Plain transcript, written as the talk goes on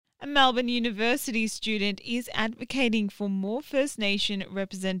A Melbourne University student is advocating for more First Nation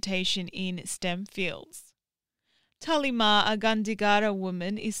representation in STEM fields. Tully Mahr, a Gundungurra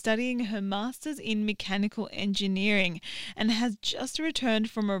woman, is studying her Masters in Mechanical Engineering and has just returned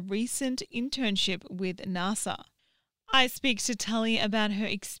from a recent internship with NASA. I speak to Tully about her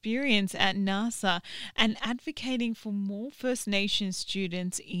experience at NASA and advocating for more First Nation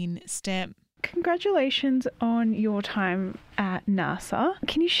students in STEM. Congratulations on your time at NASA.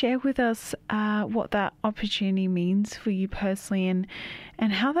 Can you share with us what that opportunity means for you personally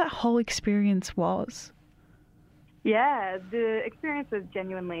and how that whole experience was? Yeah, the experience was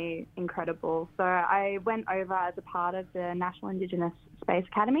genuinely incredible. So I went over as a part of the National Indigenous Space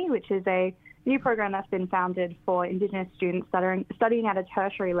Academy, which is a new program that's been founded for Indigenous students studying at a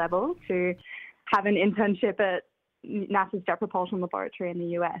tertiary level to have an internship at NASA's Jet Propulsion Laboratory in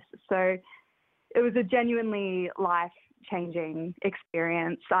the US. So it was a genuinely life-changing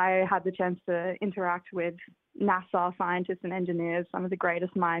experience. I had the chance to interact with NASA scientists and engineers, some of the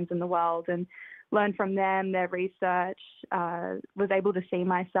greatest minds in the world, and learn from them, their research, was able to see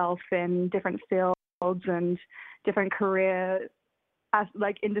myself in different fields and different career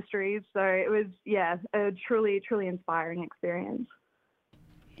industries. So it was, a truly, truly inspiring experience.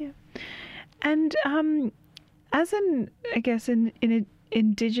 Yeah. And as an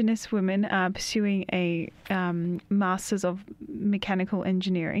Indigenous women pursuing a Masters of Mechanical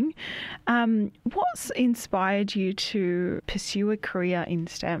Engineering, what's inspired you to pursue a career in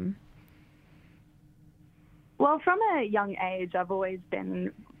STEM? Well, from a young age, I've always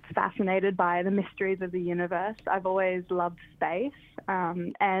been fascinated by the mysteries of the universe. I've always loved space,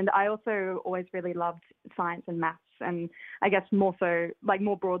 and I also always really loved science and maths, and I guess more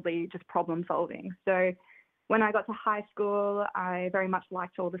broadly, just problem solving. So when I got to high school, I very much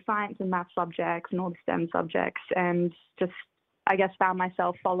liked all the science and math subjects and all the STEM subjects, and just, I guess, found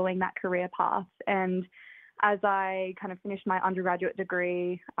myself following that career path. And as I kind of finished my undergraduate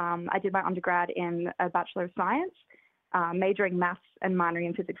degree, I did my undergrad in a Bachelor of Science, majoring maths and minoring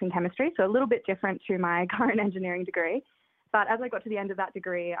in physics and chemistry, so a little bit different to my current engineering degree. But as I got to the end of that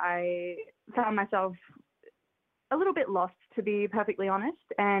degree, I found myself a little bit lost, to be perfectly honest,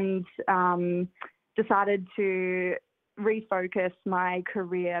 and decided to refocus my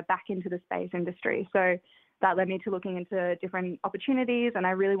career back into the space industry. So that led me to looking into different opportunities, and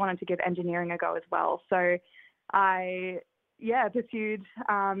I really wanted to give engineering a go as well. So I pursued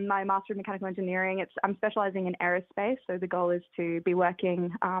my Master of Mechanical Engineering. I'm specialising in aerospace, so the goal is to be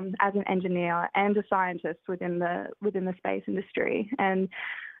working as an engineer and a scientist within the space industry. And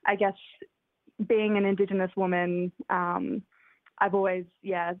I guess being an Indigenous woman, I've always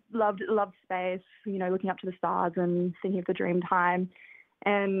loved space. Looking up to the stars and thinking of the dream time,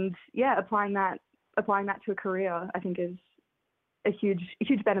 and applying that to a career, I think, is a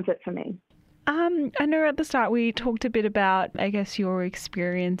huge benefit for me. I know at the start we talked a bit about, I guess, your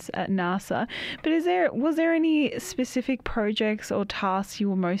experience at NASA, but was there any specific projects or tasks you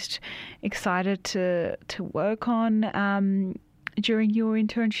were most excited to work on during your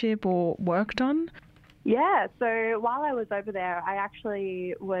internship or worked on? Yeah, so while I was over there, I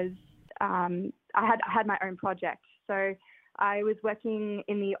actually was, I had my own project. So I was working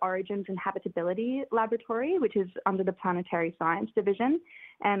in the Origins and Habitability Laboratory, which is under the Planetary Science Division,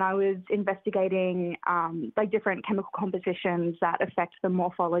 and I was investigating different chemical compositions that affect the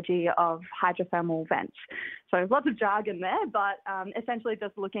morphology of hydrothermal vents. So lots of jargon there, but essentially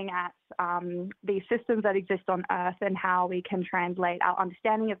just looking at the systems that exist on Earth and how we can translate our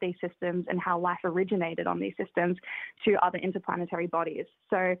understanding of these systems and how life originated on these systems to other interplanetary bodies.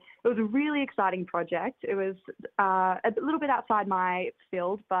 So it was a really exciting project. It was a little bit outside my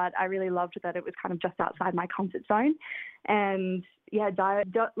field, but I really loved that it was kind of just outside my comfort zone. And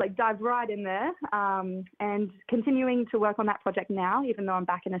dived right in there, and continuing to work on that project now, even though I'm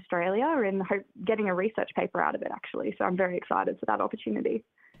back in Australia, and getting a research paper out of it, actually. So I'm very excited for that opportunity.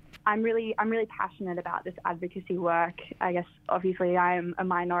 I'm really passionate about this advocacy work. I guess obviously I am a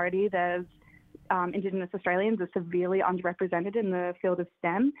minority. There's Indigenous Australians are severely underrepresented in the field of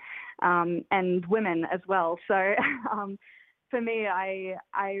STEM, and women as well. So for me, I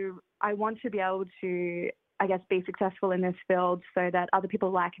want to be able to, I guess, be successful in this field so that other people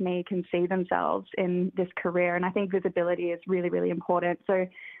like me can see themselves in this career. And I think visibility is really, really important. So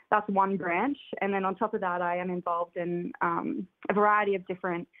that's one branch. And then on top of that, I am involved in a variety of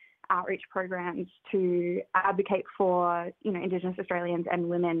different outreach programs to advocate for, Indigenous Australians and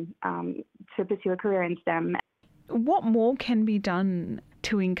women to pursue a career in STEM. What more can be done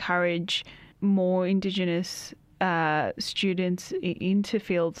to encourage more Indigenous students into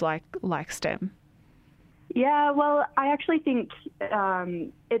fields like STEM? Yeah, well, I actually think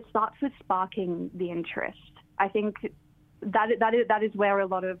it starts with sparking the interest. I think that is where a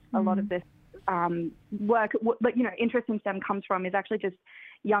lot of this work, like interest in STEM comes from, is actually just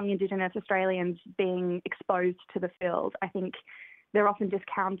young Indigenous Australians being exposed to the field. I think they're often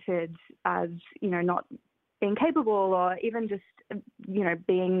discounted as not being capable, or even just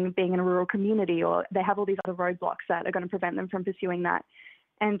being in a rural community, or they have all these other roadblocks that are going to prevent them from pursuing that.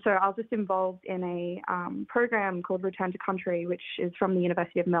 And so I was just involved in a program called Return to Country, which is from the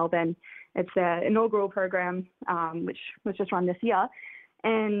University of Melbourne. It's their inaugural program, which was just run this year.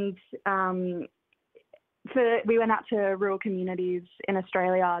 And we went out to rural communities in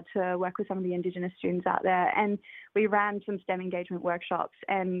Australia to work with some of the Indigenous students out there. And we ran some STEM engagement workshops.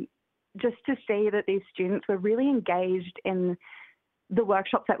 And just to see that these students were really engaged in the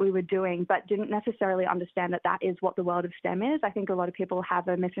workshops that we were doing, but didn't necessarily understand that that is what the world of STEM is. I think a lot of people have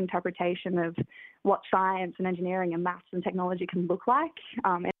a misinterpretation of what science and engineering and maths and technology can look like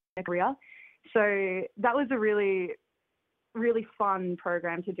in a career. So that was a really, really fun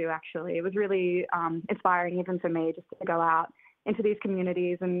program to do, actually. It was really inspiring even for me, just to go out into these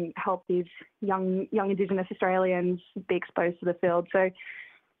communities and help these young Indigenous Australians be exposed to the field. So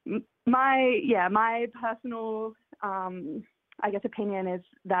my personal opinion is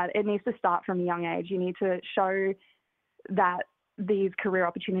that it needs to start from a young age. You need to show that these career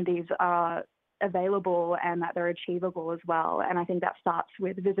opportunities are available and that they're achievable as well. And I think that starts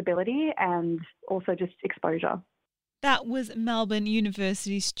with visibility and also just exposure. That was Melbourne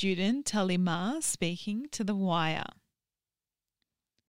University student Tully Mahr speaking to The Wire.